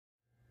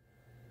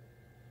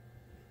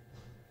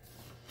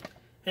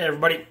Hey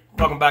everybody,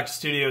 welcome back to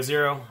Studio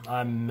Zero.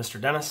 I'm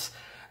Mr. Dennis,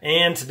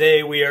 and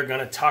today we are going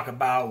to talk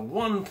about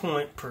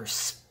one-point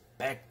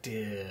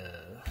perspective.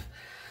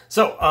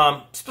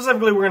 So,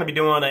 specifically we're going to be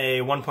doing a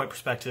one-point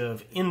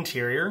perspective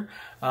interior.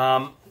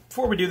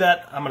 Before we do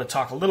that, I'm going to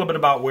talk a little bit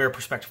about where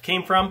perspective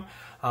came from,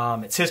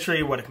 its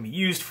history, what it can be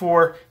used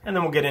for, and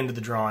then we'll get into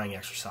the drawing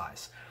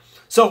exercise.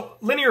 So,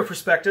 linear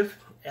perspective,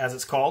 as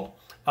it's called,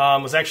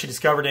 was actually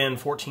discovered in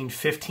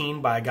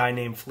 1415 by a guy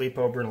named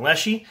Filippo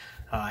Brunelleschi.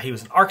 He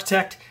was an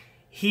architect.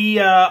 He,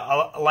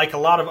 like a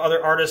lot of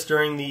other artists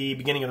during the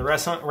beginning of the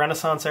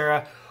Renaissance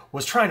era,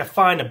 was trying to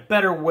find a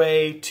better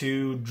way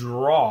to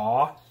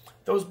draw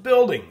those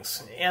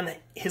buildings and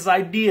his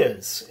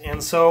ideas.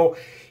 And so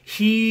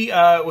he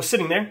was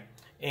sitting there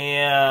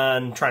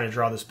and trying to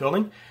draw this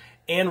building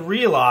and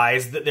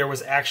realized that there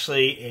was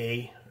actually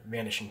a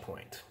vanishing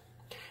point.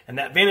 And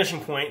that vanishing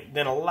point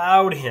then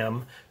allowed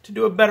him to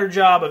do a better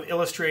job of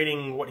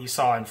illustrating what he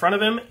saw in front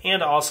of him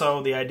and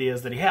also the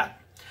ideas that he had.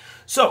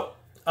 So,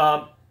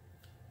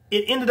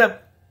 it ended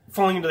up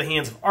falling into the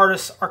hands of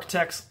artists,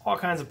 architects, all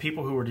kinds of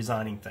people who were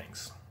designing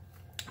things.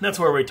 And that's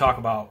where we talk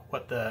about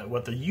what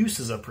the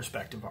uses of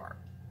perspective are.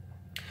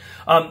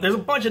 There's a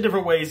bunch of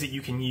different ways that you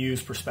can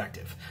use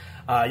perspective.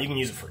 You can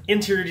use it for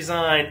interior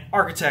design,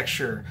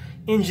 architecture,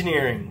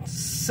 engineering,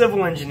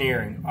 civil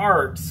engineering,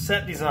 art,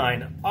 set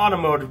design,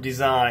 automotive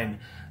design.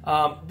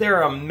 There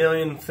are a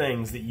million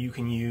things that you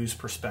can use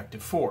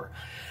perspective for.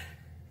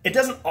 It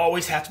doesn't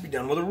always have to be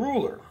done with a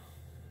ruler.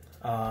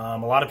 A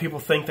lot of people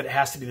think that it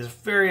has to be this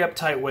very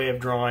uptight way of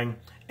drawing,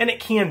 and it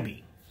can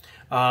be.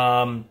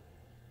 A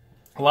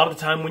lot of the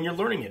time when you're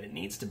learning it, it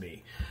needs to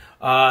be.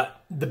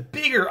 The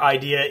bigger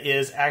idea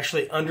is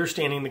actually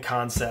understanding the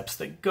concepts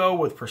that go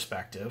with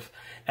perspective,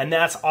 and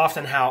that's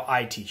often how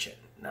I teach it.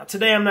 Now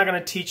today I'm not going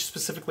to teach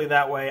specifically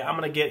that way. I'm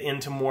going to get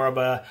into more of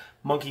a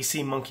monkey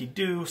see, monkey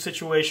do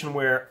situation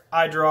where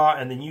I draw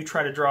and then you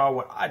try to draw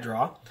what I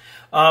draw.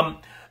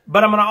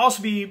 But I'm going to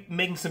also be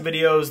making some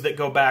videos that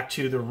go back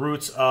to the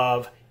roots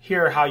of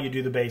here are how you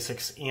do the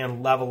basics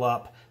and level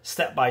up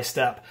step by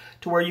step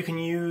to where you can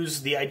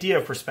use the idea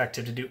of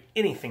perspective to do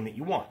anything that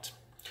you want.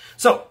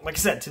 So, like I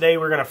said, today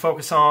we're going to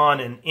focus on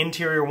an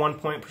interior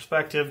one-point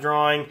perspective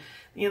drawing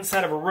the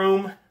inside of a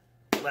room.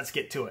 Let's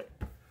get to it.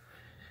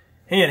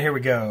 And here we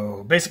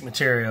go. Basic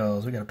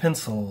materials. We got a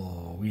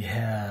pencil. We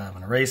have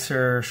an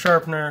eraser,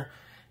 sharpener,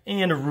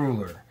 and a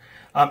ruler.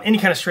 Any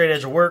kind of straight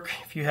edge will work.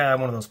 If you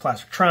have one of those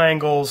plastic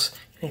triangles,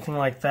 anything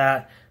like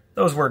that,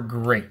 those work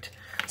great.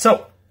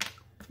 So,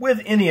 with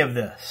any of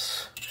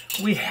this,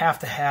 we have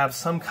to have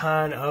some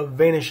kind of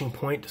vanishing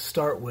point to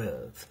start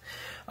with.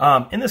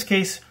 In this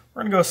case,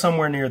 we're going to go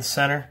somewhere near the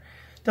center.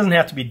 It doesn't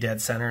have to be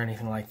dead center or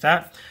anything like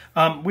that.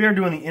 We are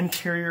doing the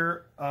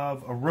interior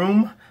of a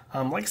room.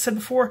 Like I said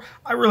before,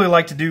 I really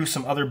like to do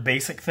some other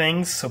basic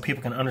things so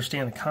people can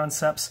understand the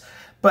concepts.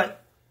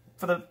 But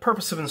for the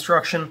purpose of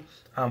instruction,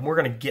 we're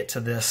going to get to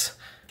this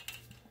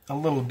a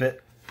little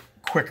bit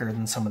quicker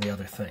than some of the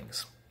other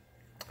things.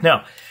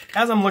 Now,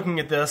 as I'm looking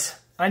at this,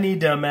 I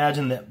need to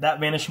imagine that that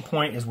vanishing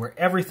point is where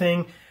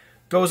everything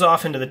goes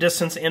off into the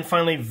distance and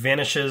finally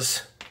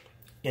vanishes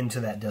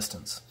into that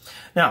distance.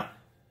 Now,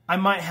 I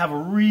might have a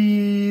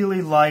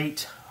really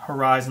light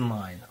horizon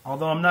line,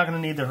 although I'm not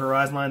going to need the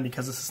horizon line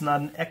because this is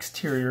not an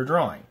exterior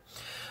drawing.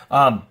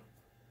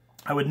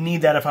 I would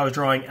need that if I was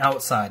drawing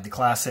outside, the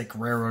classic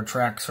railroad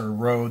tracks or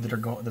road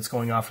that's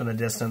going off in the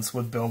distance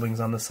with buildings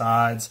on the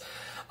sides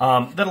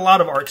that a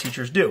lot of art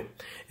teachers do.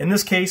 In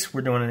this case,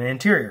 we're doing an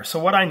interior. So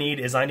what I need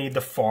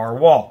the far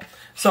wall.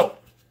 So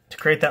to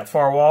create that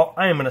far wall,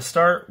 I am going to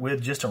start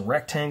with just a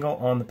rectangle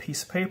on the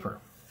piece of paper.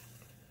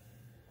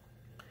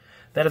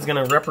 That is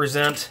going to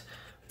represent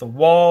the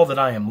wall that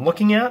I am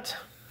looking at.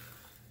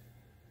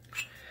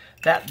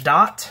 That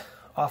dot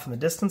off in the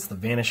distance, the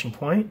vanishing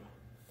point,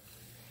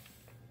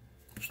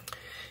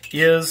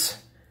 is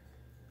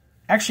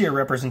actually a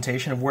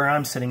representation of where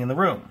I'm sitting in the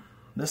room.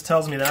 This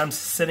tells me that I'm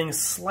sitting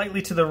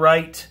slightly to the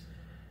right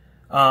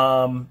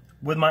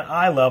with my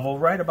eye level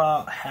right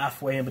about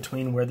halfway in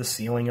between where the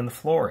ceiling and the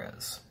floor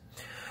is.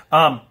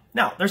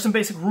 Now, there's some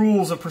basic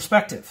rules of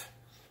perspective.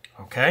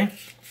 Okay?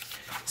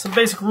 Some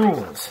basic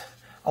rules.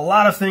 A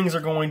lot of things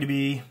are going to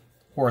be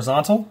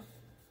horizontal.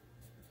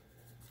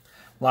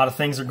 A lot of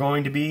things are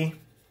going to be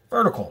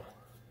vertical.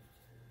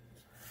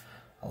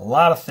 A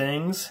lot of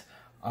things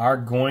are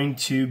going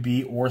to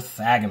be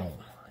orthogonal,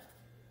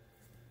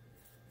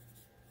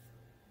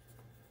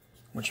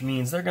 which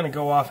means they're going to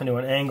go off into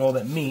an angle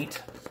that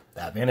meet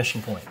that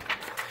vanishing point.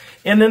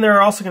 And then there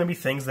are also going to be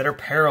things that are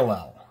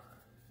parallel.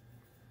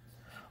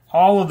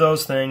 All of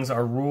those things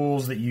are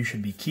rules that you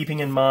should be keeping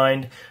in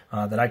mind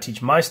that I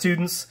teach my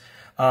students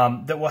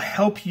that will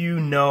help you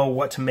know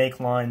what to make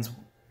lines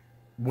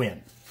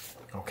when.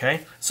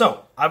 Okay,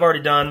 so I've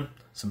already done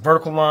some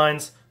vertical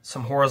lines,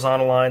 some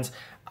horizontal lines.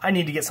 I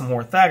need to get some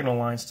orthogonal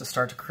lines to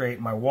start to create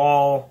my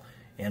wall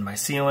and my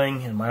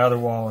ceiling and my other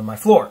wall and my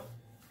floor.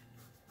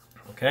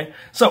 Okay,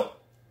 so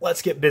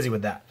let's get busy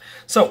with that.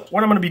 So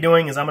what I'm going to be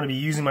doing is I'm going to be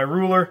using my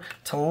ruler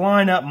to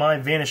line up my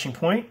vanishing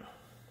point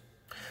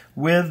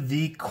with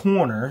the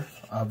corner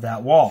of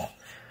that wall.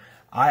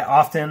 I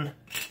often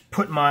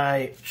put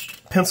my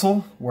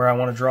pencil where I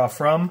want to draw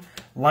from,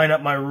 line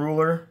up my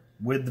ruler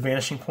with the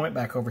vanishing point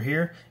back over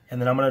here,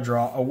 and then I'm going to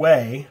draw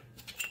away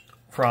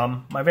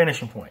from my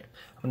vanishing point.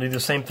 I'm going to do the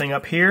same thing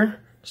up here,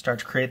 start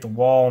to create the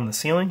wall and the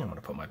ceiling. I'm going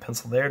to put my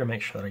pencil there to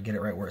make sure that I get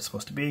it right where it's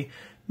supposed to be.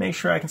 Make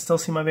sure I can still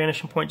see my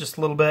vanishing point just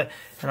a little bit,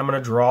 and I'm going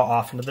to draw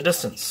off into the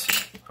distance.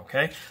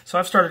 Okay, so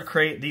I've started to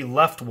create the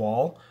left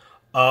wall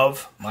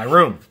of my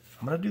room.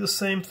 I'm going to do the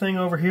same thing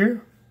over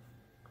here.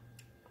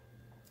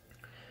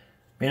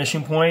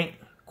 Vanishing point,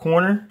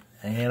 corner,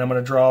 and I'm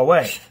going to draw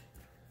away.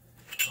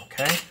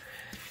 Okay,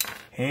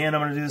 and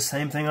I'm going to do the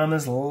same thing on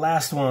this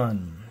last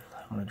one.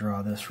 I'm going to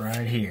draw this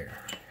right here.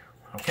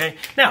 Okay,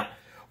 now,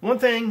 one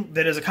thing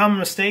that is a common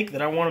mistake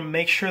that I want to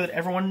make sure that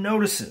everyone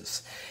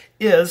notices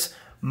is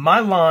my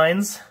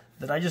lines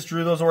that I just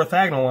drew, those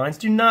orthogonal lines,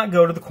 do not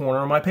go to the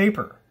corner of my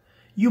paper.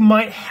 You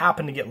might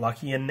happen to get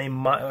lucky and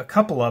a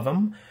couple of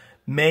them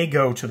may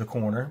go to the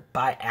corner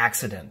by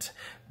accident.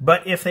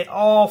 But if they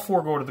all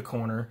four go to the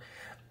corner,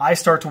 I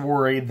start to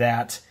worry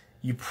that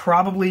you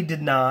probably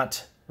did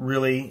not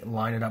really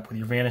line it up with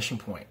your vanishing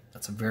point.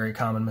 That's a very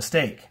common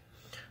mistake.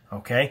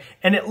 Okay,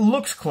 and it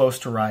looks close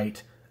to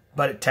right,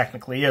 but it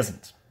technically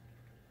isn't.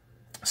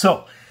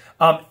 So,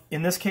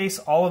 in this case,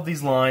 all of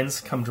these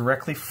lines come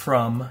directly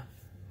from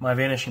my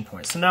vanishing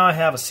point. So now I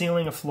have a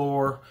ceiling, a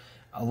floor,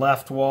 a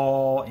left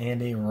wall,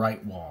 and a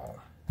right wall.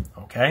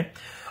 Okay?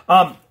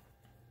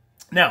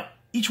 Now,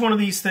 each one of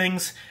these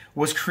things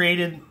was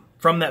created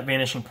from that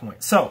vanishing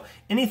point. So,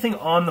 anything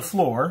on the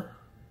floor,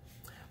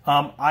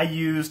 I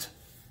used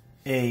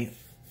a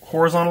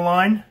horizontal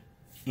line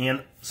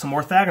and some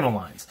orthogonal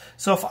lines.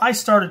 So if I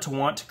started to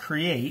want to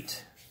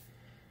create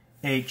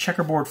a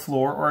checkerboard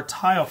floor or a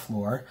tile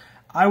floor,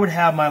 I would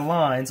have my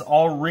lines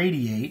all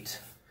radiate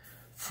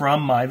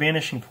from my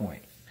vanishing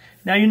point.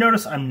 Now you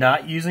notice I'm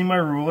not using my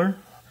ruler,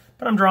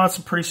 but I'm drawing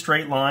some pretty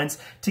straight lines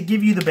to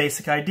give you the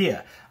basic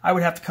idea. I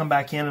would have to come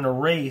back in and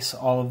erase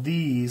all of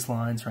these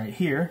lines right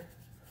here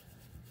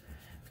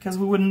because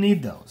we wouldn't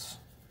need those.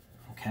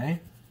 Okay?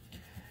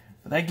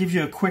 But that gives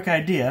you a quick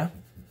idea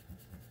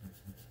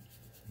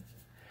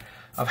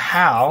of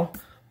how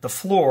the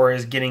floor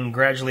is getting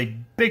gradually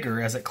bigger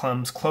as it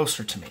comes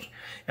closer to me.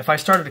 If I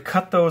started to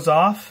cut those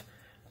off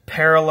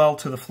parallel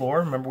to the floor,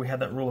 remember we had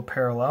that rule of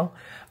parallel,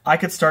 I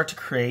could start to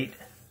create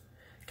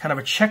kind of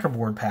a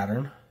checkerboard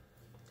pattern,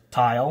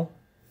 tile.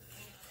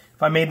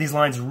 If I made these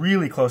lines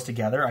really close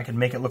together, I could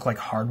make it look like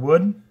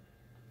hardwood.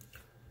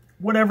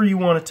 Whatever you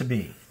want it to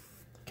be.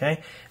 Okay?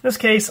 In this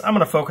case, I'm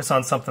going to focus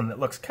on something that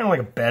looks kind of like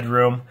a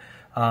bedroom.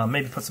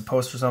 Maybe put some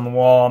posters on the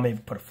wall, maybe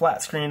put a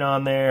flat screen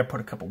on there, put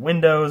a couple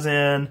windows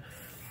in,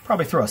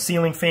 probably throw a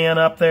ceiling fan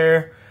up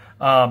there.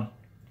 I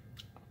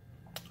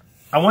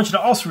want you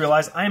to also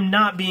realize I am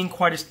not being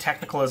quite as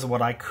technical as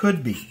what I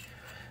could be.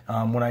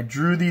 When I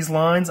drew these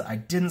lines, I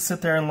didn't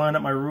sit there and line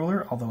up my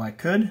ruler, although I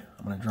could.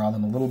 I'm going to draw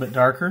them a little bit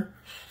darker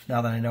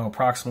now that I know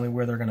approximately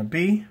where they're going to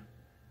be.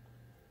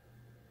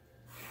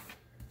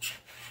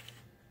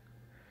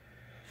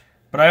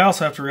 But I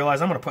also have to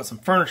realize I'm going to put some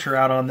furniture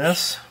out on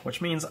this, which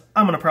means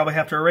I'm going to probably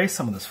have to erase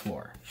some of this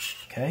floor,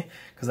 okay?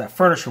 Because that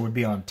furniture would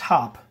be on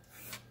top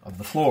of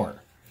the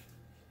floor,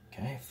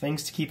 okay?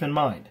 Things to keep in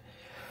mind.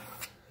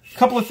 A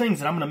couple of things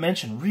that I'm going to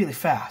mention really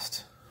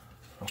fast,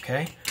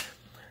 okay?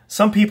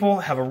 Some people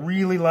have a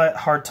really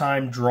hard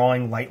time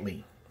drawing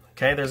lightly,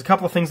 okay? There's a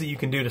couple of things that you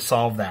can do to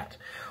solve that.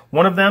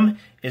 One of them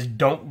is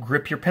don't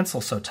grip your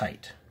pencil so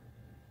tight.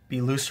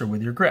 Be looser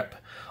with your grip.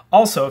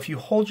 Also, if you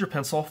hold your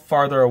pencil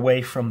farther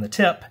away from the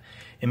tip,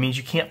 it means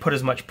you can't put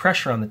as much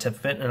pressure on the tip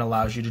of it and it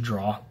allows you to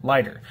draw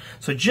lighter.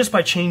 So just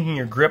by changing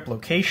your grip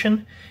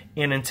location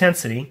and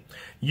intensity,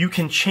 you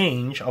can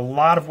change a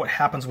lot of what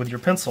happens with your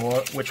pencil,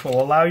 which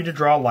will allow you to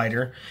draw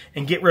lighter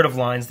and get rid of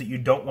lines that you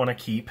don't want to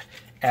keep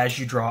as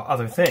you draw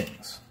other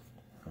things.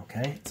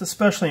 Okay? It's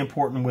especially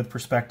important with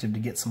perspective to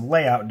get some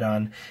layout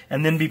done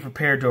and then be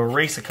prepared to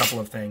erase a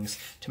couple of things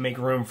to make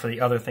room for the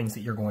other things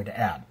that you're going to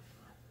add.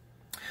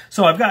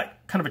 So I've got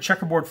kind of a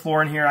checkerboard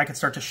floor in here. I could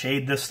start to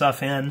shade this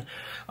stuff in.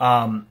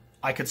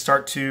 I could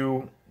start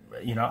to,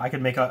 I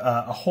could make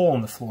a hole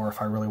in the floor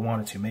if I really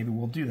wanted to. Maybe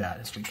we'll do that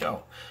as we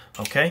go.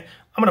 Okay,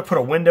 I'm going to put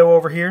a window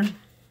over here.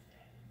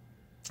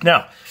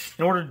 Now,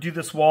 in order to do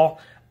this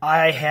wall,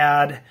 I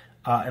had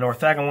an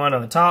orthogonal line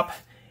on the top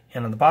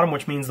and on the bottom,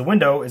 which means the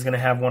window is going to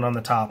have one on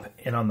the top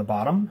and on the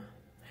bottom.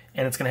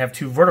 And it's going to have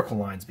two vertical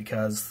lines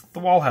because the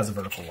wall has a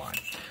vertical line.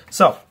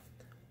 So,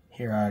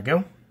 here I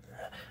go.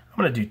 I'm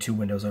going to do two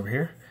windows over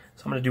here.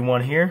 So I'm going to do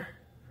one here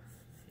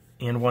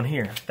and one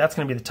here. That's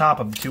going to be the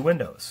top of the two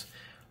windows.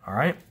 All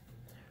right.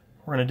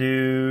 We're going to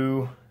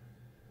do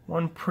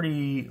one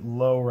pretty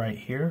low right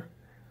here.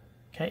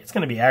 Okay. It's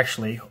going to be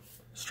actually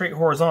straight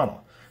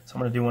horizontal. So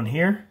I'm going to do one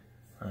here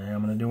and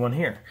I'm going to do one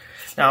here.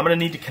 Now I'm going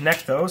to need to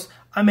connect those.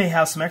 I may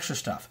have some extra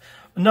stuff.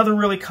 Another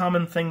really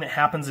common thing that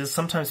happens is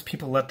sometimes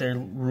people let their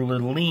ruler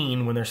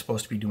lean when they're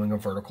supposed to be doing a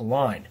vertical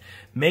line.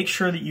 Make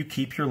sure that you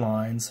keep your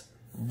lines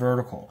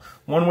vertical.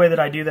 One way that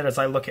I do that is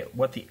I look at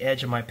what the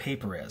edge of my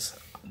paper is.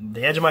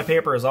 The edge of my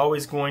paper is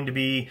always going to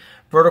be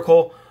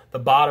vertical. The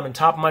bottom and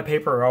top of my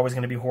paper are always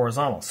going to be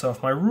horizontal. So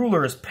if my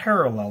ruler is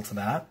parallel to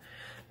that,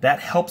 that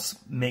helps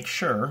make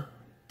sure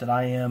that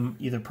I am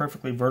either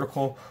perfectly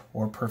vertical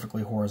or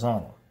perfectly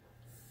horizontal.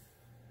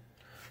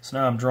 So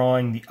now I'm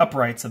drawing the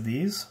uprights of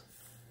these.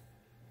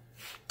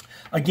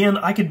 Again,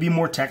 I could be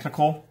more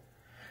technical.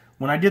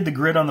 When I did the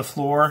grid on the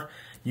floor,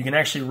 you can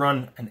actually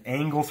run an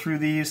angle through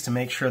these to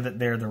make sure that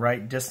they're the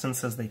right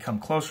distance as they come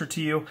closer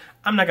to you.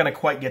 I'm not going to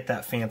quite get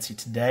that fancy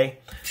today.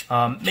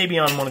 Maybe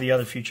on one of the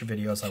other future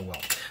videos I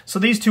will. So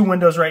these two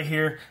windows right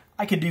here,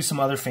 I could do some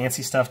other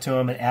fancy stuff to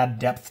them and add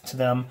depth to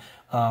them.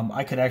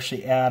 I could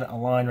actually add a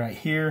line right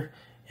here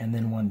and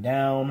then one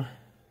down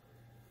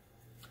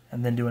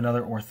and then do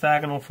another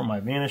orthogonal for my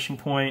vanishing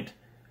point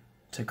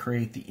to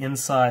create the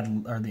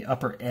inside or the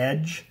upper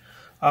edge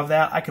of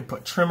that. I could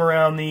put trim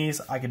around these.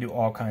 I could do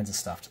all kinds of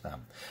stuff to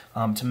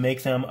them to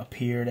make them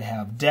appear to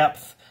have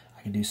depth.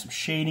 I could do some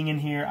shading in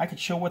here. I could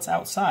show what's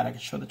outside. I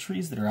could show the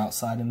trees that are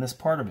outside in this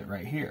part of it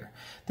right here.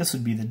 This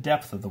would be the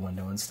depth of the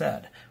window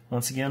instead.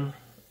 Once again,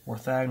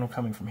 orthogonal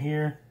coming from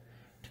here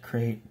to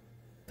create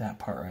that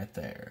part right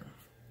there.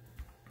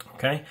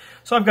 Okay,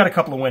 so I've got a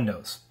couple of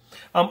windows.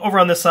 Over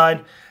on this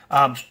side,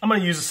 I'm going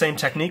to use the same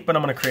technique, but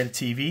I'm going to create a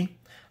TV.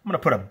 I'm going to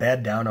put a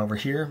bed down over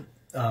here.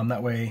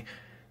 That way,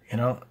 you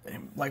know,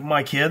 like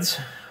my kids,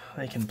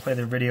 they can play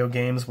their video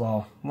games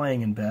while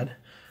laying in bed,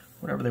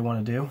 whatever they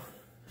want to do.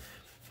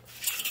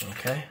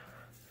 Okay.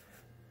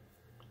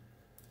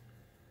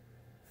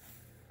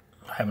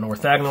 I have an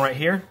orthogonal right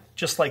here,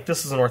 just like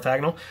this is an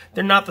orthogonal.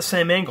 They're not the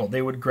same angle.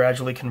 They would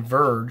gradually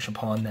converge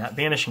upon that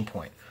vanishing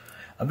point.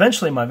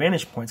 Eventually, my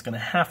vanishing point is going to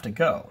have to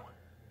go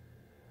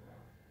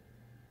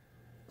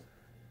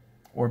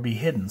or be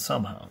hidden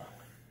somehow.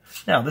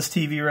 Now, this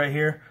TV right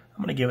here, I'm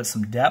going to give it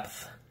some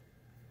depth.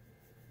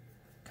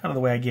 Kind of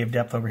the way I gave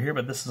depth over here,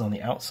 but this is on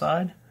the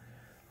outside.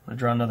 I'm going to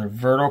draw another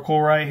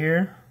vertical right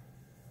here.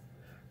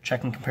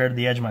 Checking compared to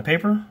the edge of my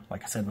paper,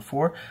 like I said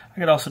before. I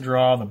could also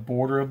draw the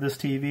border of this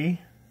TV.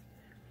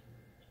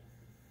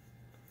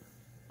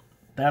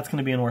 That's going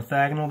to be an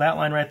orthogonal. That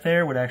line right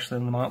there would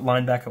actually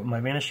line back up with my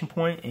vanishing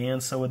point,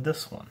 and so would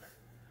this one.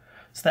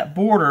 So that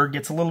border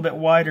gets a little bit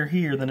wider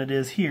here than it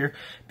is here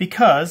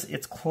because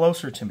it's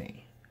closer to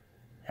me.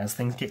 As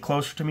things get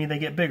closer to me, they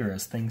get bigger.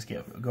 As things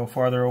go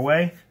farther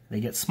away, they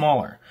get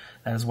smaller.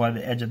 That is why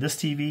the edge of this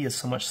TV is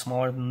so much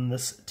smaller than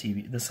this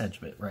TV, this edge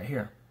bit right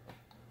here.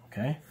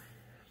 Okay.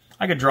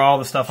 I could draw all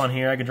the stuff on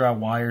here. I could draw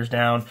wires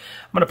down.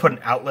 I'm going to put an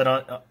outlet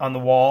on the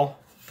wall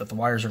that the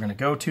wires are going to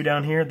go to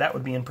down here. That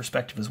would be in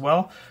perspective as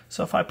well.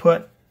 So if I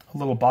put a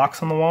little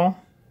box on the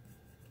wall,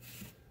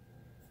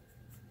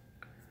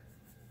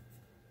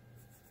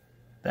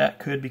 that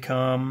could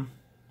become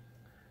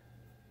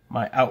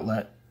my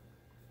outlet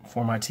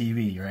for my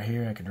TV right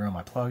here. I could draw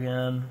my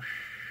plug-in,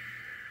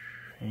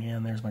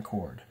 and there's my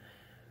cord.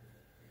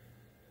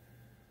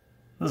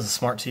 This is a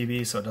smart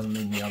TV, so it doesn't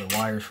need any other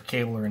wires for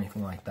cable or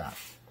anything like that.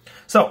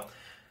 So,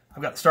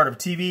 I've got the start of a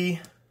TV,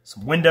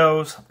 some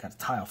windows, I've got a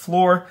tile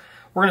floor.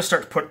 We're going to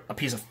start to put a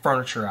piece of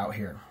furniture out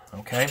here,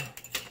 okay?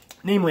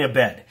 Namely a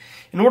bed.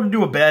 In order to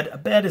do a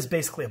bed is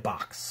basically a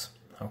box,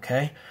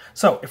 okay?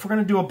 So, if we're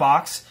going to do a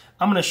box,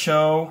 I'm going to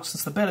show,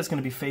 since the bed is going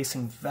to be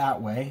facing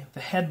that way, the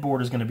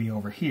headboard is going to be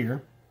over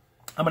here.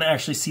 I'm going to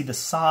actually see the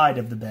side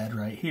of the bed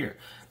right here.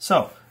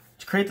 So,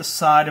 to create the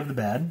side of the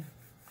bed,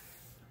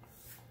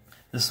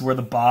 this is where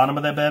the bottom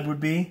of that bed would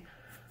be.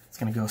 It's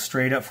going to go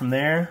straight up from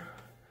there.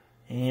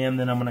 And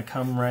then I'm going to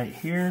come right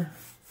here,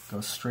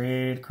 go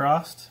straight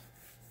across.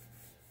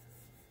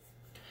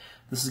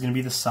 This is going to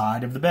be the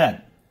side of the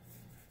bed.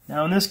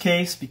 Now in this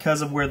case,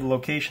 because of where the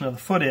location of the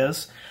foot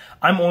is,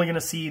 I'm only going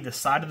to see the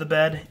side of the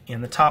bed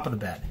and the top of the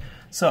bed.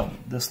 So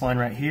this line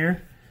right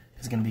here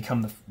is going to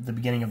become the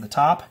beginning of the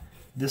top.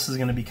 This is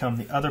going to become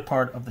the other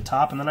part of the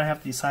top, and then I have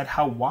to decide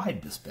how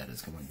wide this bed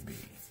is going to be.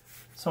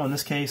 So in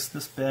this case,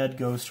 this bed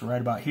goes to right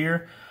about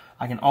here.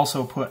 I can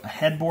also put a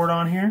headboard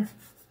on here.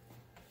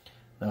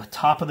 The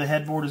top of the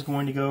headboard is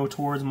going to go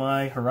towards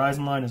my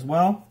horizon line as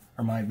well,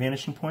 or my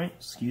vanishing point,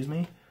 excuse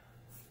me.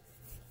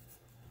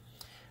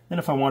 Then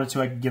if I wanted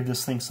to, I could give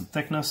this thing some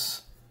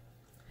thickness,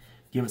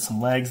 give it some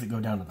legs that go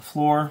down to the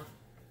floor.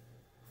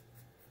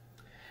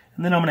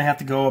 And then I'm going to have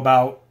to go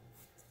about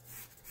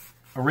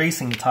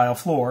erasing the tile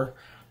floor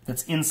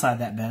that's inside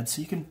that bed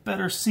so you can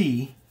better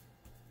see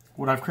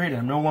what I've created.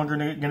 I'm no longer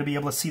going to be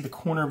able to see the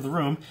corner of the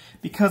room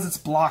because it's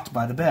blocked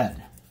by the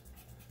bed.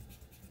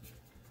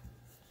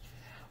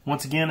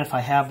 Once again, if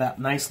I have that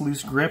nice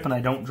loose grip and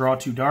I don't draw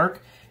too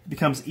dark, it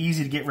becomes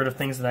easy to get rid of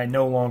things that I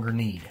no longer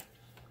need,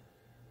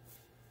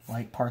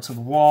 like parts of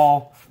the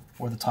wall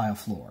or the tile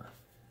floor.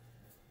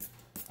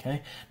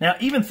 Okay. Now,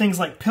 even things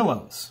like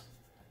pillows.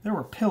 There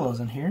were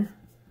pillows in here.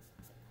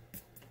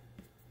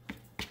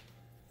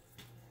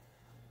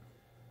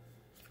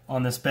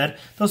 On this bed,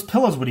 those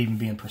pillows would even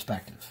be in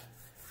perspective.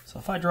 So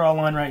if I draw a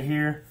line right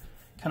here,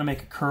 kind of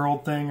make a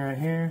curled thing right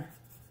here,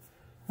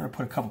 I'm going to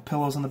put a couple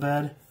pillows on the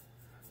bed.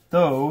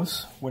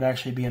 those would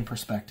actually be in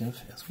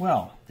perspective as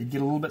well. They'd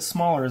get a little bit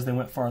smaller as they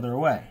went farther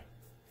away.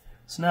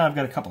 So now I've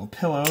got a couple of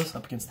pillows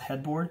up against the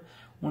headboard.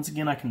 Once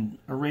again, I can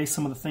erase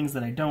some of the things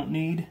that I don't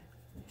need.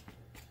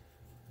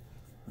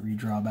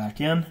 Redraw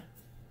back in.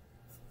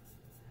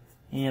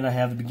 And I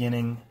have the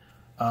beginning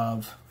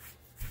of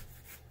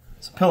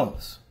some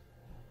pillows.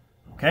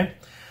 Okay?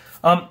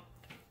 I'm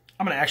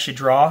going to actually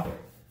draw,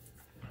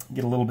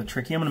 get a little bit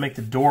tricky. I'm going to make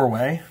the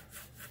doorway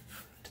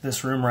to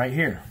this room right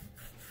here.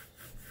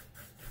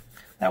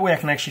 That way I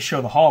can actually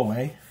show the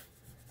hallway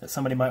that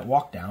somebody might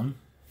walk down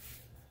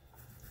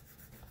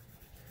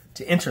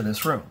to enter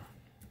this room.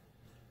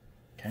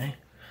 Okay?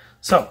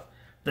 So,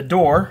 the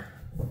door,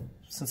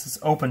 since it's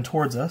open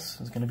towards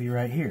us, is going to be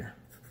right here.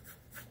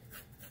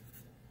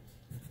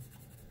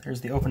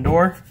 There's the open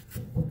door.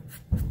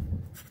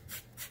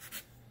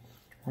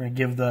 We're going to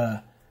give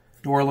the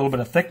door a little bit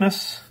of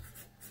thickness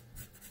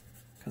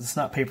because it's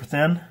not paper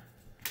thin.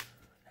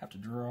 Have to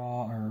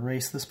draw or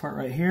erase this part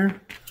right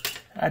here.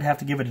 I'd have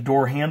to give it a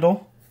door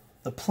handle.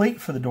 The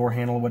plate for the door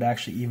handle would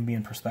actually even be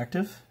in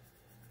perspective.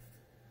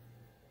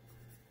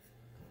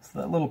 So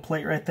that little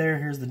plate right there,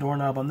 here's the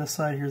doorknob on this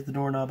side, here's the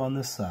doorknob on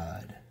this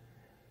side.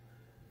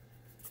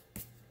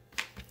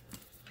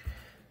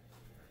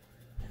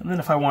 And then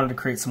if I wanted to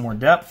create some more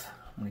depth,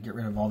 I'm going to get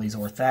rid of all these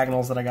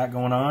orthogonals that I got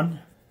going on.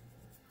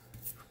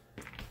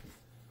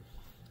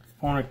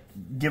 If I want to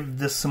give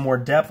this some more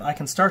depth, I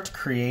can start to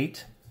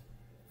create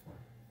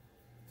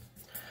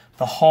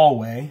the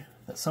hallway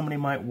that somebody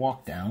might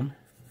walk down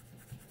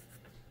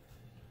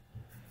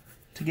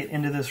to get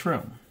into this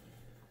room.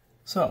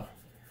 So,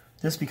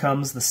 this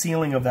becomes the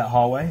ceiling of that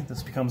hallway.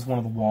 This becomes one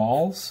of the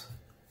walls.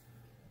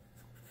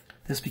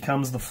 This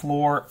becomes the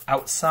floor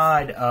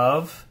outside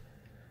of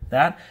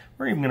that.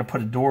 We're even going to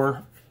put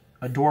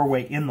a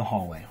doorway in the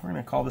hallway. We're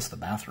going to call this the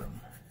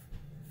bathroom.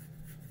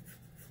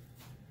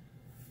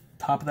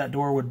 Top of that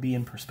door would be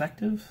in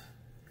perspective,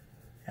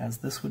 as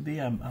this would be.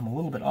 I'm a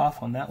little bit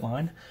off on that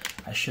line.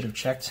 I should have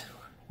checked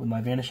with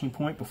my vanishing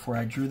point before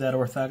I drew that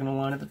orthogonal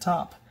line at the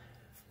top.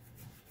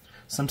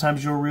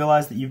 Sometimes you'll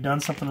realize that you've done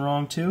something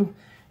wrong too,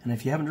 and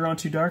if you haven't drawn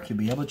too dark, you'll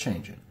be able to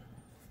change it.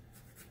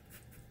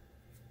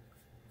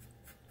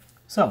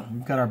 So,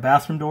 we've got our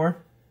bathroom door.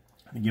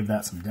 I'm going to give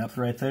that some depth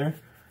right there.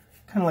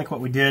 Kind of like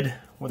what we did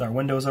with our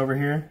windows over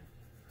here.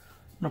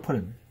 I'm going to put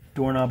a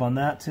doorknob on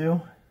that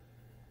too.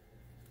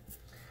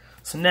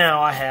 So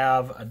now I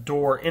have a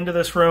door into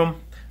this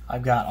room.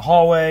 I've got a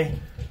hallway.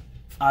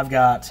 I've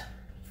got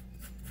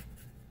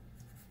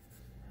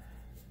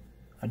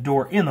a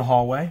door in the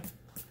hallway.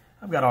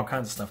 I've got all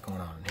kinds of stuff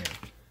going on in here.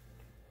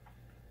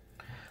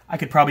 I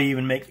could probably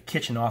even make the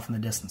kitchen off in the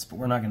distance, but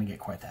we're not going to get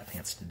quite that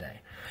fancy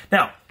today.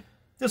 Now,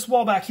 this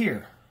wall back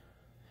here,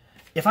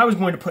 if I was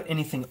going to put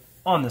anything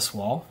on this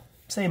wall,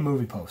 say a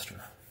movie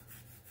poster,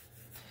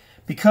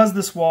 because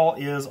this wall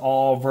is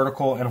all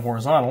vertical and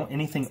horizontal,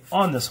 anything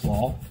on this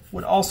wall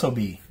would also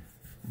be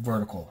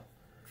vertical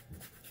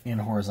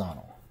and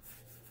horizontal.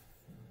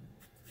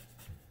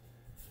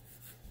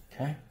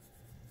 Okay?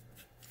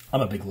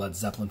 I'm a big Led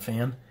Zeppelin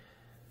fan.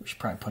 We should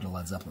probably put a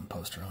Led Zeppelin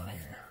poster on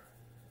here.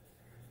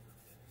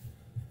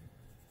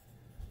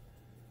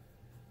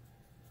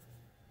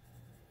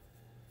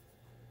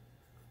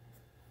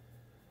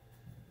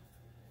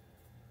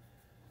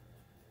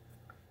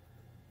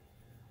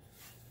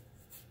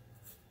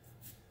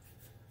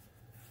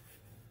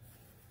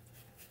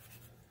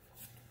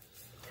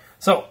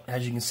 So,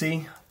 as you can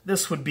see,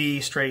 this would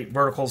be straight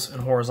verticals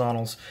and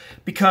horizontals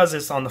because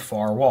it's on the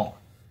far wall.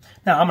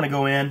 Now, I'm going to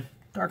go in,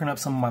 darken up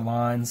some of my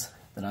lines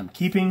that I'm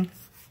keeping.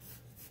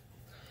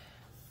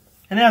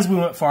 And as we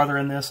went farther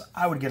in this,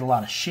 I would get a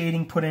lot of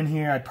shading put in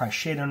here. I'd probably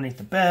shade underneath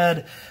the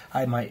bed.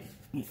 I might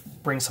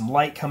bring some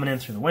light coming in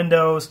through the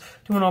windows,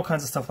 doing all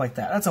kinds of stuff like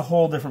that. That's a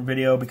whole different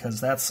video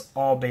because that's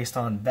all based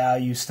on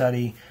value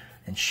study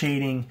and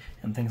shading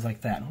and things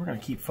like that. And we're going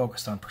to keep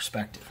focused on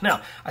perspective.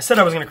 Now, I said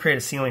I was going to create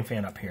a ceiling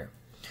fan up here.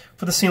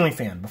 For the ceiling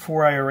fan,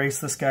 before I erase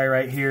this guy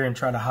right here and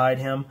try to hide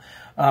him,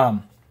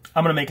 I'm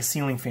going to make a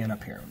ceiling fan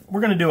up here.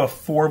 We're going to do a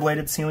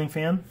 4-bladed ceiling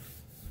fan.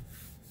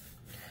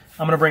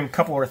 I'm going to bring a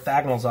couple of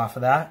orthogonals off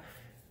of that,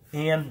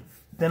 and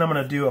then I'm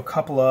going to do a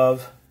couple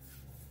of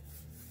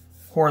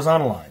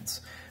horizontal lines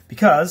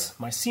because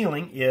my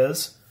ceiling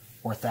is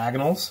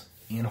orthogonals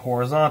and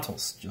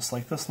horizontals, just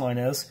like this line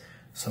is,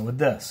 so with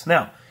this.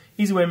 Now,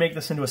 easy way to make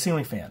this into a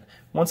ceiling fan.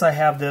 Once I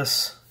have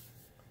this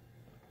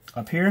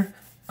up here,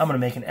 I'm going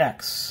to make an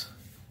X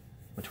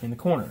between the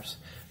corners.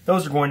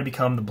 Those are going to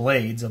become the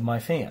blades of my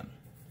fan.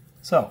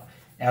 So,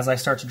 as I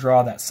start to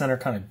draw that center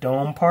kind of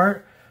dome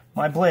part,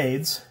 my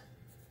blades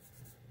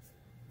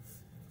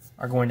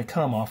are going to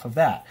come off of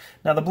that.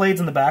 Now, the blades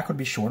in the back would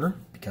be shorter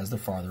because they're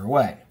farther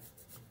away.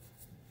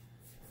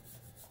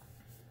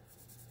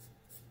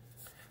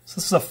 So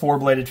this is a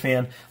 4-bladed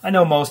fan. I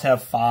know most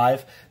have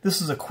 5.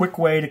 This is a quick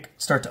way to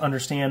start to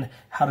understand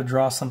how to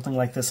draw something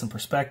like this in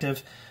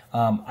perspective.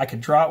 I could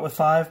draw it with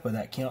 5, but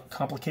that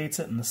complicates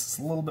it, and this is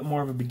a little bit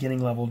more of a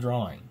beginning level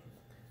drawing.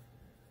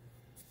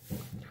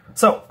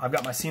 So I've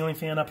got my ceiling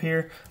fan up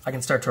here. I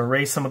can start to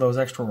erase some of those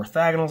extra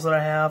orthogonals that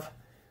I have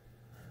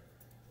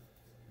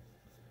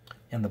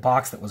and the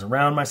box that was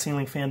around my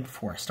ceiling fan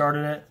before I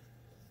started it.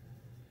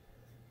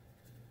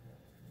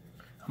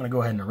 I'm going to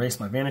go ahead and erase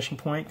my vanishing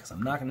point because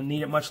I'm not going to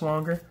need it much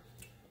longer.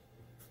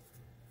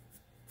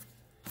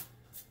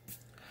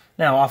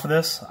 Now off of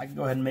this, I can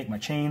go ahead and make my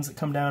chains that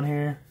come down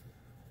here.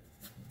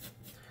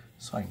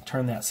 So I can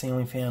turn that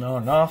ceiling fan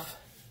on and off.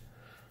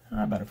 And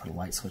I better put a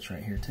light switch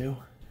right here too.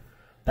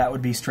 That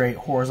would be straight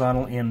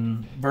horizontal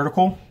and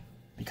vertical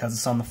because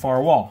it's on the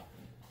far wall.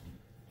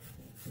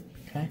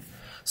 Okay.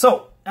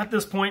 So at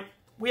this point,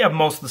 we have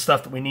most of the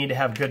stuff that we need to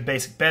have a good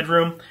basic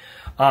bedroom.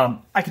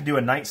 I could do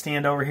a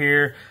nightstand over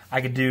here. I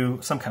could do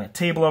some kind of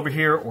table over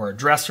here or a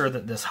dresser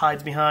that this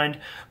hides behind.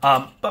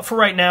 But for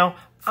right now,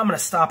 I'm going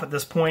to stop at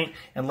this point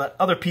and let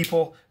other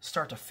people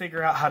start to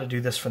figure out how to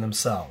do this for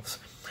themselves.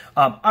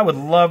 I would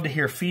love to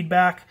hear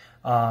feedback,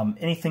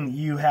 anything that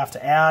you have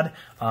to add.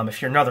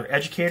 If you're another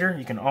educator,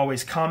 you can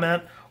always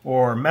comment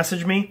or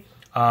message me,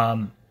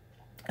 and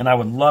I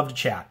would love to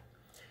chat.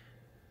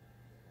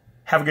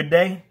 Have a good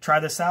day. Try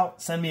this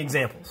out. Send me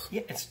examples.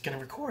 Yeah, it's going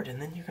to record, and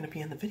then you're going to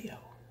be in the video.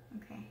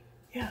 Okay.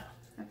 Yeah.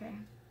 Okay.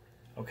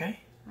 Okay?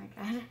 My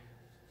God.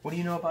 What do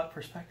you know about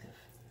perspective?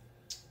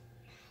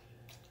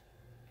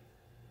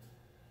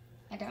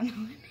 I don't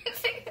know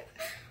anything.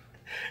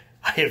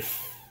 I have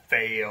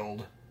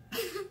failed.